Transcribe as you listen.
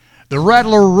The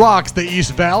Rattler rocks the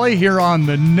East Valley here on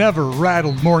the Never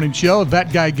Rattled Morning Show.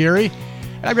 That guy, Gary.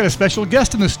 And I've got a special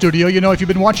guest in the studio. You know, if you've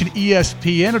been watching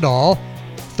ESPN at all,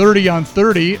 30 on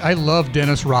 30, I love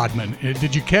Dennis Rodman.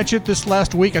 Did you catch it this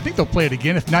last week? I think they'll play it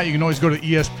again. If not, you can always go to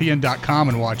ESPN.com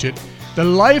and watch it. The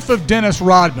life of Dennis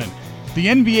Rodman. The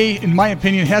NBA, in my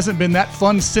opinion, hasn't been that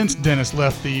fun since Dennis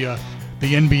left the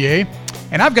NBA.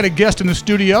 And I've got a guest in the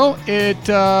studio.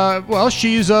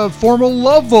 She's a former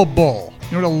LuvaBull.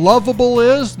 You know what a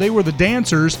LuvaBull is? They were the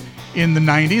dancers in the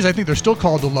 90s. I think they're still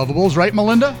called the LuvaBulls, right,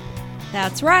 Melynda?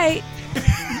 That's right.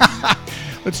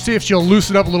 Let's see if she'll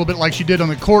loosen up a little bit like she did on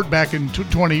the court back in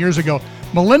 20 years ago.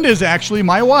 Melynda is actually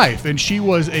my wife, and she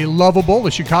was a LuvaBull,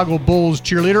 the Chicago Bulls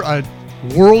cheerleader,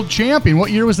 a world champion.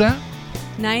 What year was that?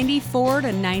 94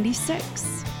 to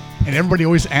 96. And everybody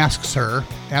always asks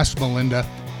Melynda,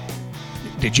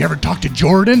 did you ever talk to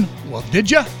Jordan? Well, did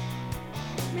you?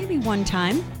 Maybe one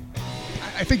time.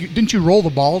 I think, didn't you roll the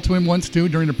ball to him once, too,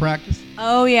 during the practice?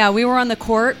 Oh, yeah. We were on the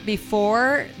court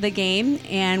before the game,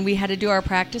 and we had to do our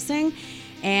practicing.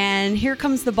 And here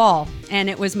comes the ball,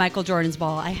 and it was Michael Jordan's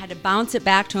ball. I had to bounce it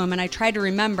back to him, and I tried to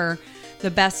remember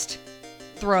the best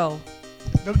throw.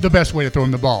 The best way to throw him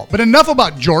the ball. But enough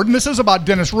about Jordan. This is about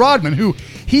Dennis Rodman, who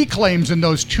he claims in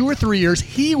those 2 or 3 years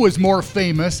he was more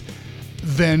famous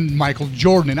than Michael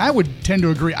Jordan. And I would tend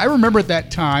to agree. I remember at that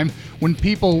time when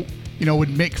people,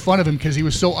 would make fun of him because he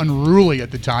was so unruly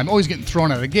at the time, always getting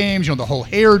thrown out of the games, the whole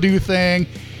hairdo thing,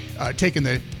 taking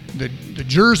the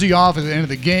jersey off at the end of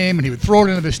the game, and he would throw it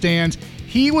into the stands.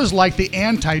 He was like the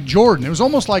anti-Jordan. It was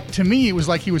almost like, to me, it was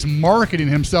like he was marketing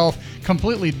himself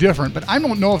completely different. But I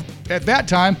don't know if at that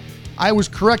time I was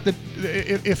correct that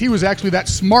if he was actually that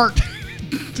smart.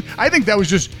 I think that was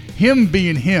just him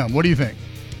being him. What do you think?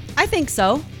 I think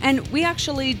so. And we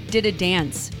actually did a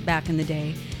dance back in the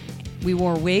day. We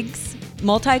wore wigs,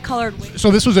 multicolored wigs.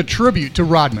 So this was a tribute to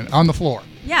Rodman on the floor.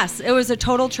 Yes, it was a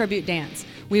total tribute dance.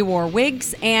 We wore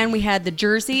wigs and we had the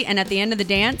jersey, and at the end of the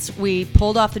dance, we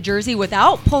pulled off the jersey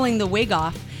without pulling the wig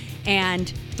off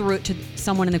and threw it to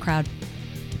someone in the crowd.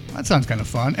 That sounds kind of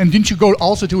fun. And didn't you go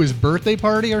also to his birthday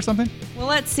party or something? Well,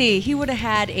 let's see. He would have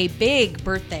had a big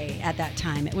birthday at that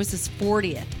time. It was his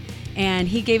 40th. And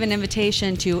he gave an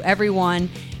invitation to everyone,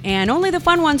 and only the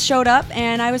fun ones showed up,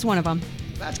 and I was one of them.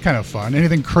 That's kind of fun.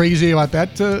 Anything crazy about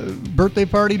that birthday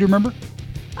party? Do you remember?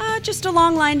 Just a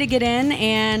long line to get in,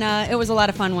 and it was a lot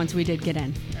of fun once we did get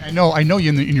in. I know you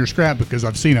in your scrap because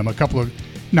I've seen them. A couple of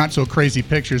not so crazy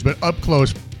pictures, but up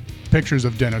close pictures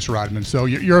of Dennis Rodman. So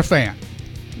you're a fan.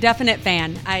 Definite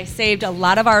fan. I saved a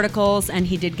lot of articles, and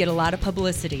he did get a lot of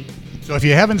publicity. So if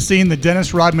you haven't seen the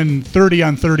Dennis Rodman 30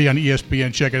 on 30 on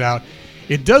ESPN, check it out.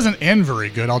 It doesn't end very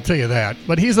good, I'll tell you that.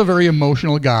 But he's a very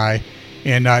emotional guy,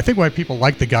 and I think why people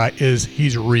like the guy is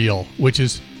he's real, which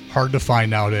is hard to find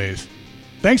nowadays.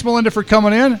 Thanks, Melynda, for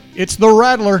coming in. It's The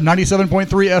Rattler, 97.3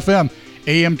 FM,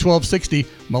 AM 1260.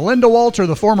 Melynda Wolter,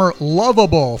 the former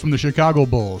LuvaBull from the Chicago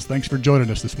Bulls. Thanks for joining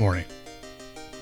us this morning.